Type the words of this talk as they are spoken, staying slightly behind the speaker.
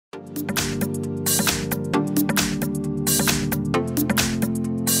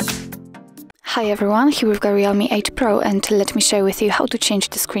Hi everyone, here we've got Realme 8 Pro and let me share with you how to change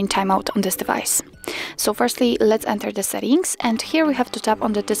the screen timeout on this device. So firstly, let's enter the settings, and here we have to tap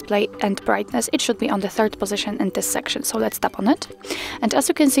on the display and brightness. It should be on the third position in this section, so let's tap on it. And as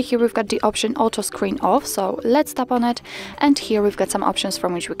you can see here, we've got the option auto screen off, so let's tap on it. And here we've got some options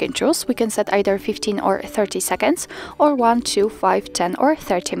from which we can choose. We can set either 15 or 30 seconds, or 1, 2, 5, 10 or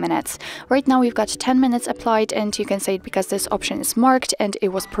 30 minutes. Right now we've got 10 minutes applied, and you can say it because this option is marked and it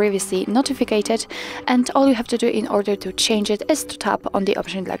was previously notified. And all you have to do in order to change it is to tap on the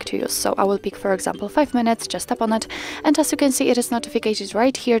option you'd like to use. So I will pick, for example, 5 minutes, just tap on it, and as you can see, it is notified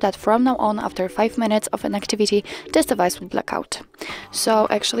right here that from now on, after 5 minutes of an activity, this device will black out. So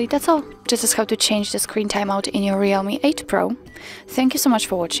actually that's all. This is how to change the screen timeout in your Realme 8 Pro. Thank you so much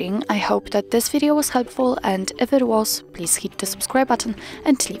for watching. I hope that this video was helpful, and if it was, please hit the subscribe button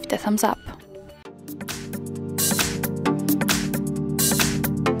and leave the thumbs up.